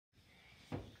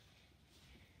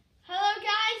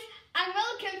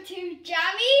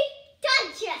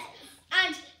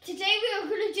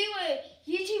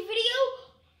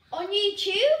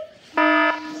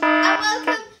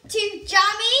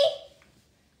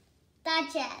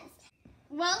Dodgers.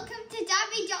 Welcome to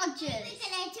Dabby Dodgers.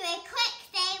 We're going to do a quick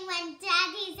thing when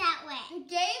Daddy's at work. The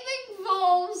game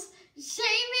involves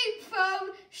shaving foam,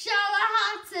 shower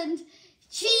hats and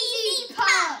cheesy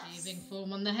puffs. Shaving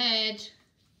foam on the head.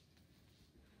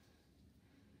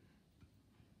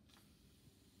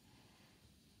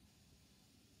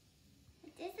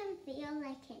 It doesn't feel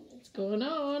like anything. What's going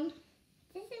on?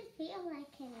 It doesn't feel like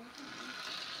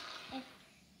anything.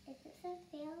 It doesn't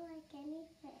feel like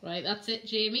anything. Right, that's it,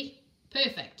 Jamie.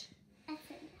 Perfect. That's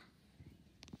it.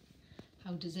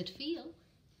 How does it feel?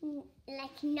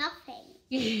 Like nothing.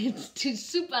 It's too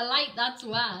super light, that's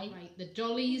why. Right, the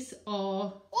dollies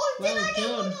are Oh, well did I get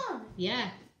done. one on? Yeah,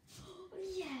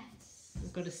 Yes.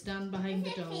 we've got to stand behind the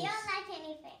Does it dolls. feel like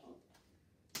anything?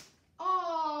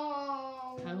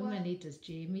 Oh. How many does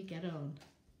Jamie get on?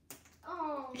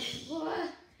 Oh.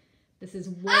 This is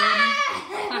one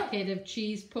packet of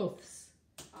cheese puffs.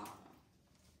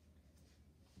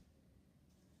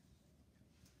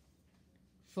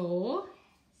 4,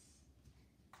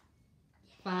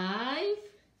 5,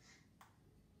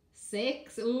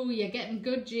 6. Oh, you're getting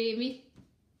good, Jamie.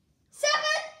 7.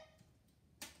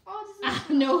 Oh, Ah,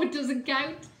 no, it doesn't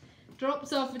count.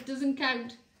 Drops off, it doesn't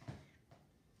count.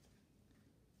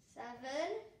 7,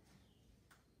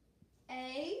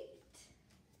 8.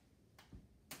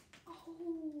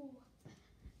 Oh.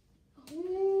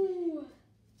 Oh.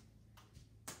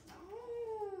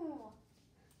 Oh.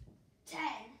 10.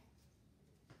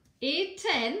 8,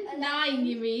 10, 9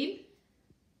 you mean?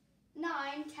 9,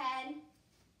 10.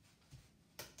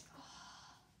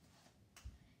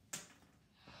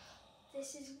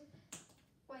 This is.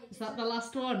 Wait. Is that the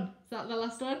last one? Is that the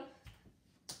last one?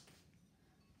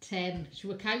 10. Should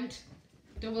we count?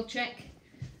 Double check.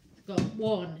 We've got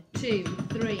 1, 2,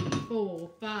 3, 4,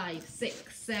 5,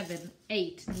 6, 7,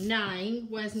 8, 9.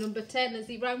 Where's number 10? Is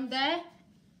he round there?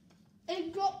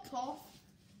 It dropped off.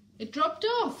 It dropped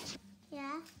off.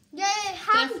 Yeah. Yeah, it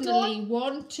has Definitely. done.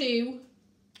 1, 2,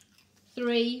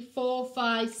 3, 4,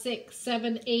 5, 6,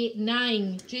 7, 8,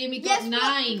 9. Jamie got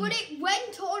 9. But it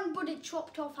went on, but it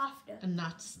chopped off after. And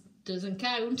that doesn't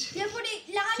count. Yeah, but it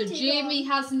So landed Jamie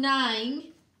has 9.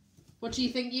 What do you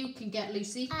think you can get,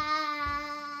 Lucy?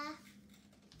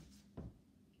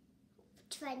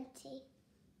 20.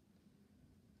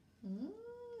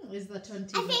 Is there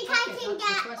 20 I in the think I packet? can That's the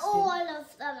get question. all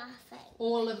of them, I think.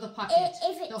 All of the packet.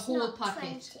 If it's the whole not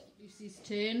packet. 20. Lucy's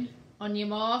turn. On your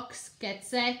marks, get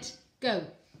set, go.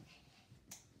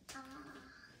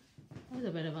 That was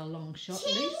a bit of a long shot,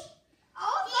 Lucy.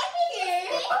 Oh,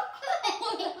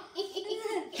 thank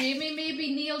you. Jamie,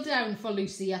 maybe kneel down for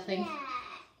Lucy, I think. Yeah,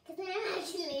 because I'm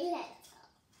actually little.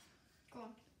 Go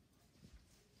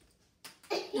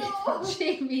on.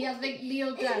 Jamie, I think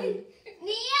kneel down.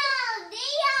 Neo!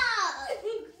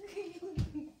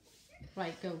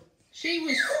 Right, go. She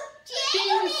was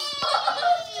Jamie!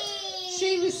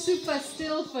 super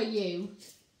still for you.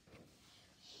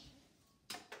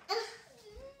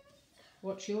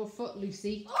 Watch your foot,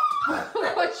 Lucy.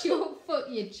 Watch your foot,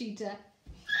 you cheater.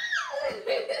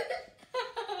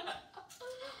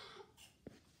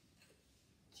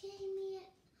 Jamie,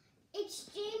 it's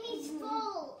Jamie's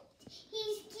fault.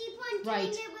 He's keep on doing Right,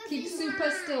 it with keep his super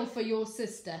hand. still for your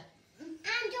sister. And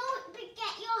don't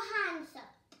get your hands up.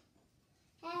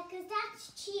 Because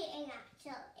that's cheating,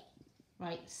 actually.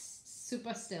 Right,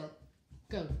 super still.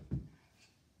 Go.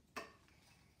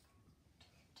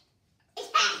 Yes!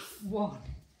 1.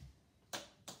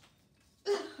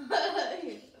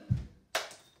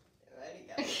 Ready,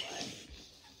 go.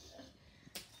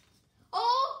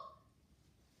 Oh!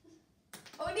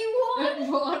 Only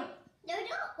one? 1. No, not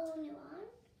only one.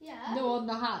 Yeah. No, on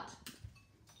the hat.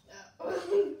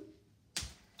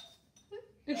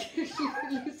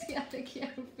 Lucy, I think you're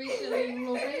officially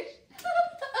rubbish.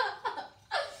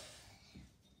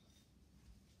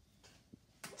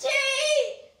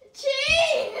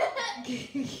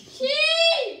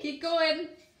 Keep going.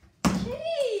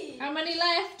 How many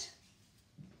left?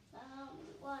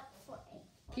 What? 40.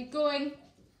 Keep going.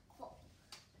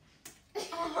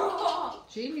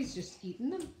 Jamie's just eating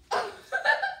them. Yes!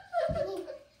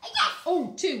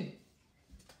 Oh, 2.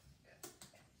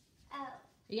 Oh. Are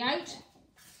you out?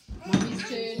 Mommy's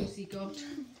turn. Lucy got.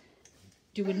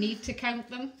 Do we need to count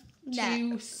them?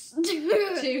 No.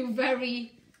 Two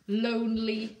very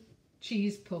lonely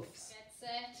cheese puffs. Get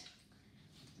set.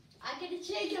 I gotta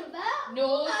shake them out.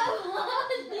 No. I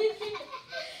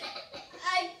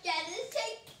gotta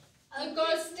shake. You've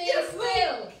got to stay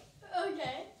still.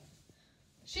 Okay.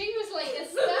 She was like a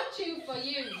statue for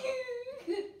you.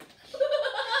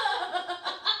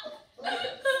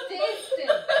 Stay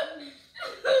still.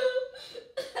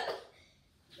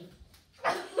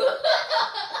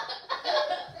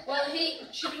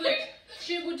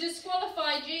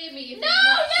 by Jamie. No,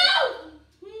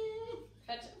 no!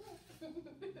 Cut. It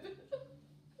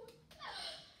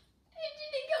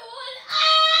didn't go on.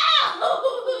 Ow!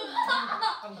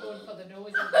 I'm going for the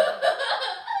nose.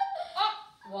 Oh,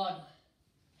 one.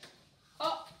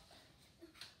 Oh.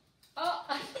 Oh.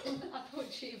 I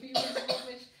thought Jamie was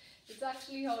rubbish. It's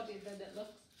actually harder than it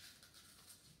looks.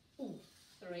 Ooh,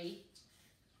 3.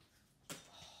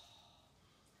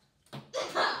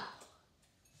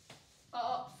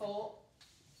 Oh, 4.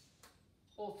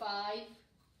 Or 5.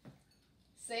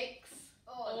 6.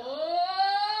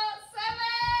 Oh,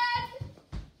 7.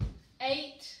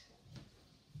 8.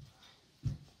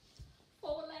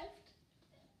 4 left.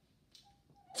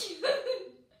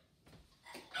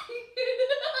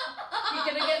 You're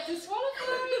gonna get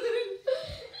disqualified.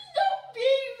 Stop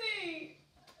being me.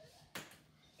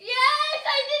 Yes,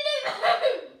 I did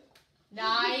it.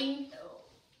 9.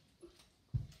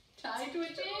 Tied with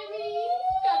Jamie.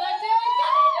 Can I do it?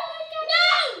 No.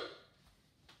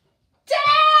 10!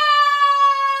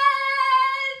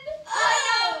 I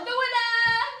am the winner.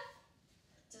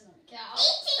 Doesn't count.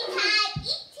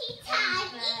 Eating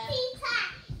time.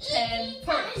 10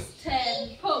 pokes,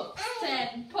 10 pokes,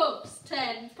 10 pokes,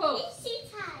 10 pokes. Eating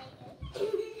time.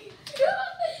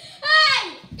 Hey,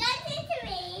 Don't do it to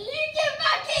me. you get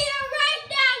back here right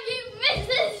now, you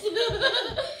missus.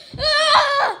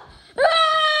 Ah!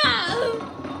 Ah!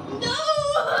 No.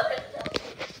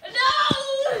 No.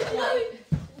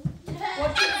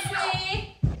 What did you say?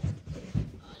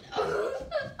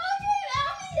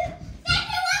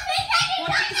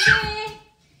 What did you say?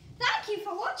 Thank you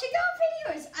for watching our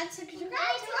videos and subscribe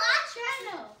to our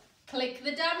channel. Click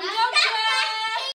the damn bell.